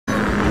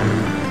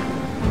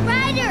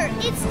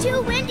It's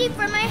too windy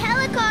for my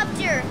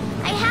helicopter.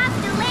 I have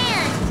to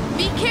land.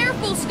 Be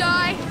careful,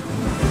 Sky.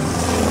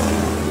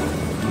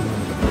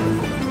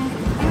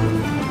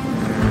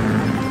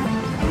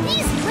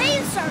 These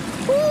waves are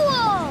cool.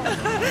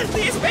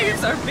 These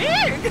waves are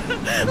big.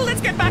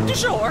 Let's get back to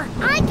shore.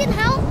 I can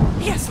help.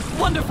 Yes,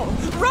 wonderful.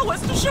 Row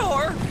us to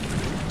shore.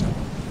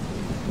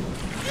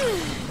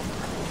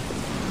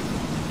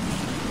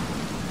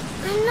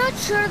 I'm not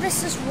sure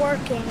this is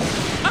working.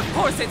 Of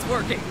course it's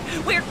working.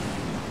 We're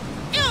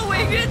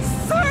going in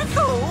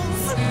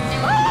circles.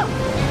 Ah!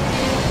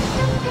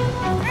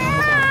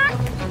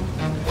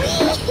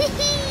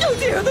 Oh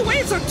dear, the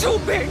waves are too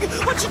big.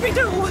 What should we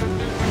do?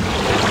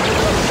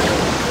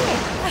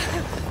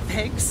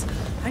 Thanks.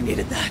 I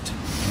needed that.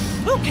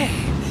 Okay,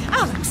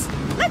 Alex,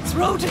 let's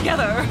row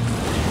together.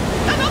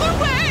 Another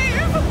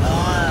wave!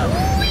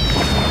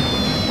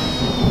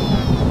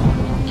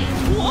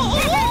 Whoa!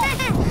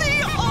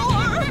 The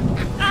oar!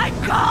 I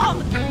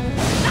come!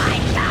 I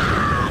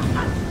come!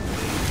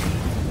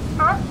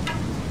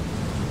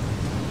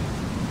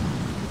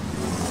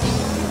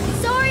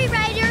 Sorry,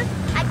 Ryder.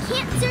 I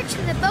can't search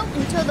for the boat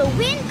until the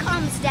wind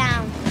calms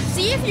down.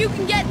 See if you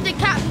can get to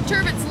Captain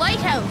Turbot's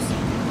lighthouse.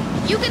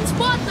 You can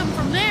spot them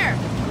from there.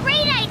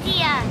 Great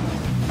idea.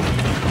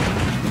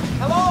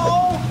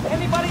 Hello?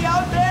 Anybody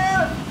out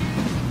there?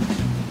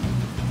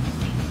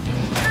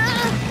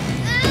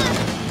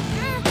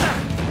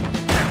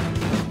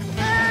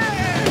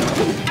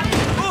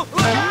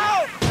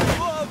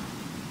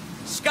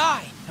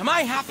 Sky, am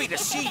I happy to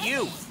see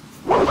you?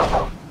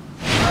 Oh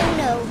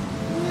no,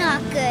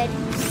 not good.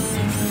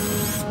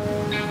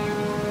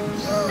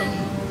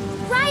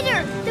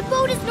 Ryder, the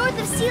boat is north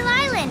of Seal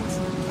Island.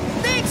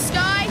 Thanks,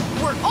 Sky.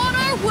 We're on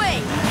our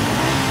way.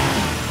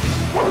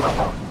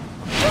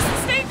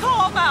 Just stay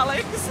calm,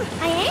 Alex.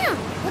 I am.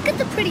 Look at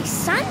the pretty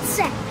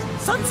sunset.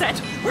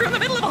 Sunset, we're in the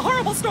middle of a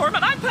horrible storm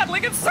and I'm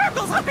paddling in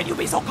circles. How can you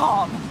be so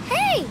calm?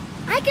 Hey,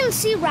 I can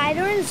see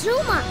Ryder and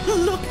Zuma.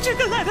 Look,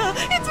 Chicoletta,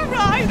 it's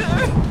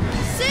Ryder.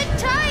 Sit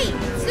tight.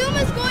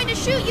 Zuma's going to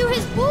shoot you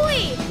his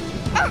buoy.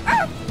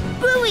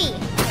 Buoy.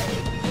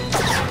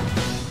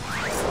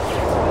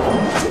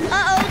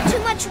 Uh-oh, too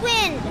much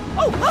wind.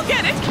 Oh, I'll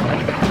get it.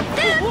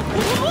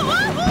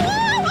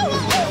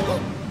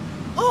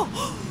 Oh,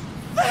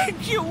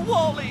 thank you,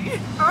 Wally.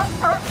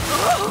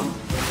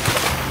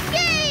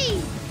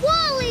 Yay!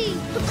 Wally,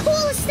 the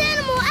coolest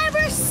animal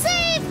ever,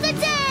 saved the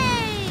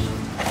day!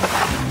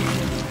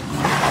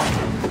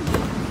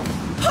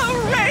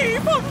 Hooray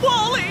for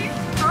Wally!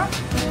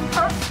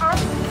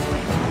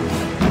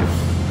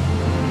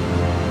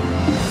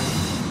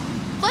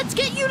 Let's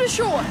get you to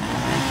shore.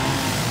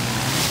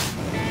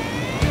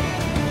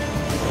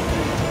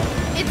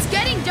 It's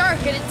getting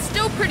dark and it's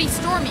still pretty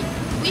stormy.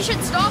 We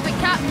should stop at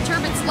Captain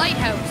Turbot's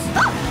lighthouse.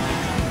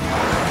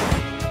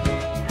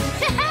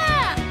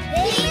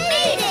 We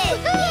made it!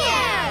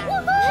 Yeah!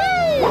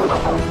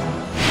 Woohoo!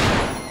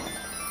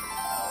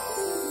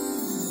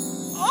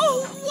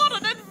 Oh, what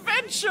an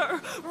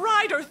adventure!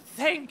 Ryder,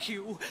 thank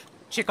you.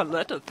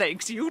 Chicoletta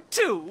thanks you,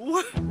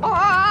 too.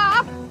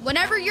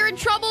 Whenever you're in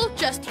trouble,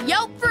 just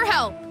yelp for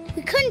help.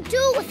 We couldn't do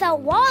it without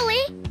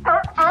Wally.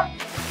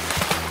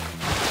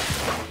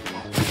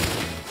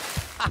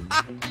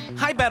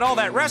 I bet all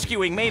that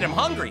rescuing made him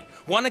hungry.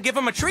 Want to give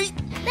him a treat?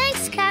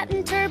 Thanks,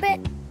 Captain Turbot.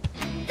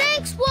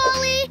 Thanks,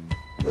 Wally.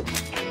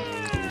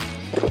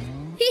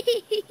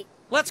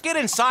 Let's get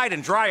inside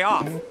and dry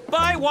off.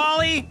 Bye,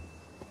 Wally.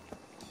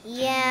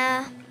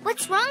 Yeah.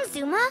 What's wrong,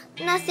 Zuma?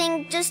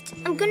 Nothing, just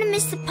I'm gonna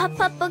miss the Pup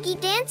Pup Boogie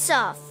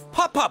dance-off.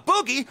 Pup Pup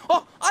Boogie?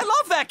 Oh, I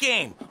love that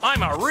game.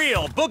 I'm a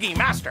real boogie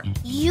master.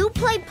 You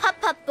play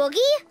Pup Pup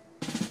Boogie?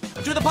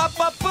 Do the Pup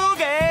Pup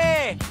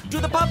Boogie! Do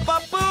the Pup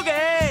Pup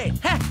Boogie!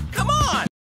 Heh,